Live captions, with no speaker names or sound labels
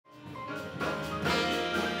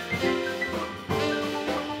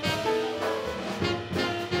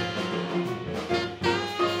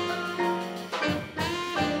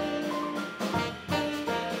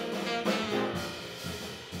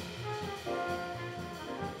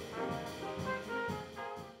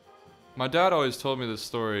My dad always told me this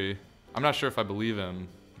story. I'm not sure if I believe him,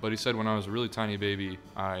 but he said when I was a really tiny baby,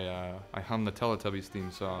 I hummed the Teletubbies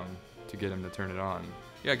theme song to get him to turn it on.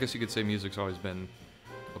 Yeah, I guess you could say music's always been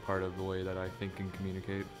a part of the way that I think and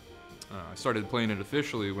communicate. I started playing it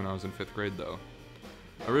officially when I was in 5th grade though.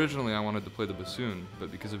 Originally I wanted to play the bassoon,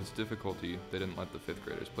 but because of its difficulty, they didn't let the 5th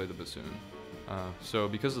graders play the bassoon. So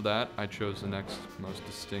because of that, I chose the next most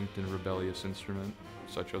distinct and rebellious instrument,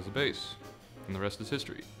 so I chose the bass, and the rest is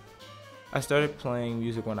history. I started playing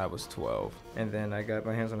music when I was 12, and then I got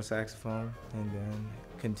my hands on a saxophone, and then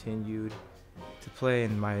continued to play,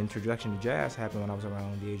 and my introduction to jazz happened when I was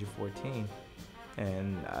around the age of 14,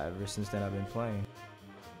 and ever since then I've been playing.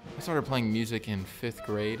 I started playing music in 5th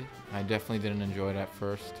grade. I definitely didn't enjoy it at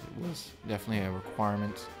first. It was definitely a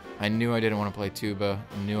requirement. I knew I didn't want to play tuba,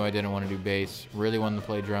 I knew I didn't want to do bass, really wanted to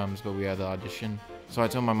play drums, but we had the audition. So I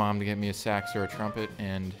told my mom to get me a sax or a trumpet,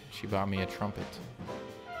 and she bought me a trumpet.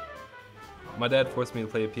 My dad forced me to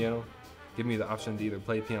play a piano, giving me the option to either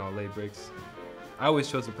play piano or lay bricks. I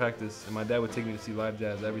always chose to practice, and my dad would take me to see live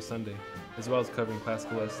jazz every Sunday, as well as covering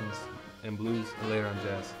classical lessons and blues and later on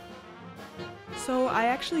jazz. So I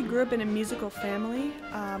actually grew up in a musical family.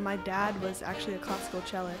 My dad was actually a classical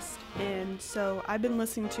cellist, and so I've been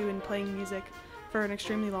listening to and playing music for an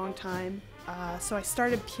extremely long time. So I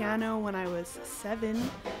started piano when I was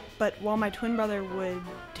 7, but while my twin brother would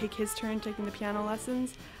take his turn taking the piano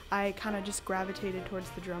lessons, I kind of just gravitated towards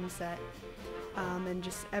the drum set. And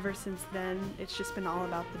just ever since then, it's just been all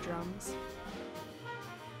about the drums.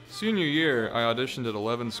 Senior year, I auditioned at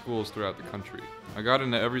 11 schools throughout the country. I got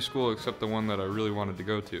into every school except the one that I really wanted to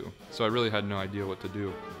go to, so I really had no idea what to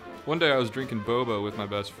do. One day I was drinking boba with my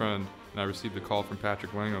best friend, and I received a call from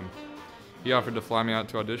Patrick Langham. He offered to fly me out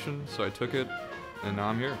to audition, so I took it, and now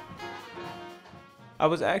I'm here. I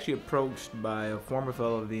was actually approached by a former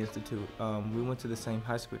fellow of the Institute. We went to the same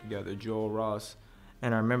high school together, Joel Ross,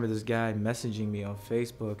 and I remember this guy messaging me on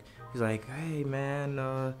Facebook. He's like, "Hey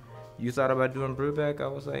man, you thought about doing Brubeck?" I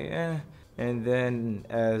was like, "Eh." And then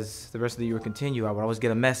as the rest of the year would continue, I would always get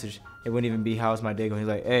a message. It wouldn't even be, "How's my day going?" He's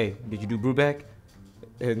like, "Hey, did you do Brubeck?"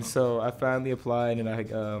 And so I finally applied, and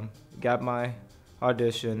I got my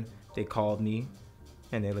audition. They called me,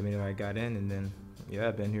 and they let me know I got in, and then, yeah,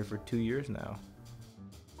 I've been here for 2 years now.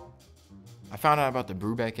 I found out about the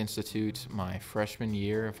Brubeck Institute my freshman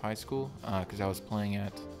year of high school because I was playing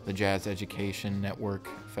at the Jazz Education Network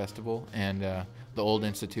Festival, and the old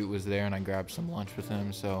institute was there, and I grabbed some lunch with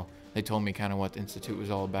them, so they told me kind of what the institute was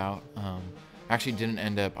all about. I actually didn't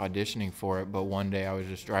end up auditioning for it, but one day I was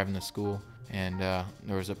just driving to school, and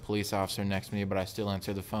there was a police officer next to me, but I still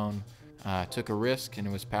answered the phone. Took a risk, and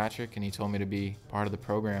it was Patrick, and he told me to be part of the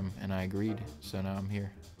program, and I agreed, so now I'm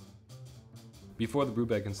here. Before the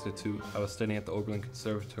Brubeck Institute, I was studying at the Oberlin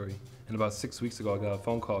Conservatory, and about 6 weeks ago I got a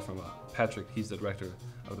phone call from Patrick. He's the director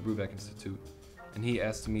of the Brubeck Institute, and he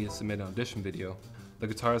asked me to submit an audition video. The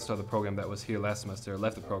guitarist of the program that was here last semester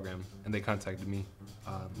left the program, and they contacted me.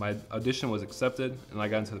 My audition was accepted, and I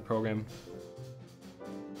got into the program.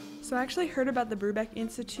 So I actually heard about the Brubeck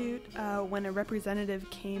Institute when a representative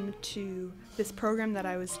came to this program that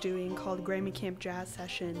I was doing called Grammy Camp Jazz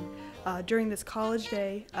Session. During this college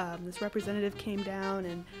day, this representative came down,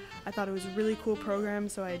 and I thought it was a really cool program,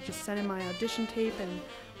 so I just sent in my audition tape, and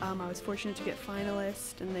I was fortunate to get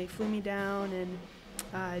finalist, and they flew me down, and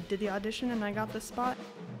I did the audition, and I got the spot.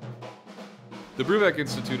 The Brubeck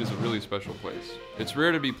Institute is a really special place. It's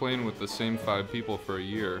rare to be playing with the same 5 people for a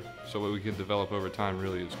year, so what we can develop over time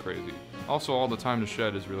really is crazy. Also, all the time to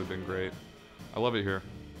shed has really been great. I love it here.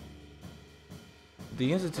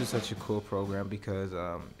 The Institute is such a cool program because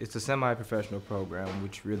it's a semi-professional program,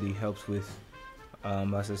 which really helps with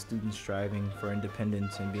us as students striving for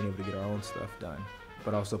independence and being able to get our own stuff done,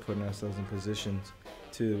 but also putting ourselves in positions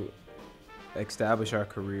to establish our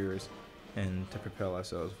careers and to propel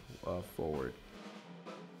ourselves forward.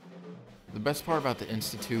 The best part about the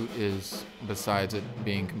Institute is, besides it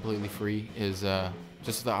being completely free, is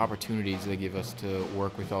just the opportunities they give us to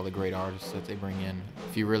work with all the great artists that they bring in.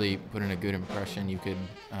 If you really put in a good impression, you could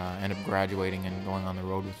end up graduating and going on the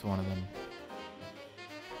road with one of them.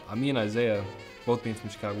 Me and Isaiah, both being from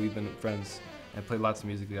Chicago, we've been friends and played lots of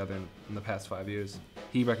music together in the past 5 years.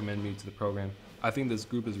 He recommended me to the program. I think this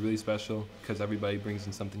group is really special because everybody brings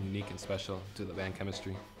in something unique and special to the band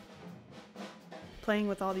chemistry. Playing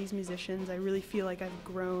with all these musicians, I really feel like I've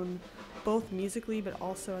grown both musically but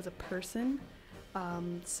also as a person.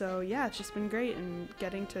 So yeah, it's just been great, and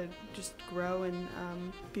getting to just grow and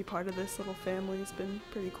be part of this little family has been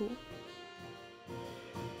pretty cool.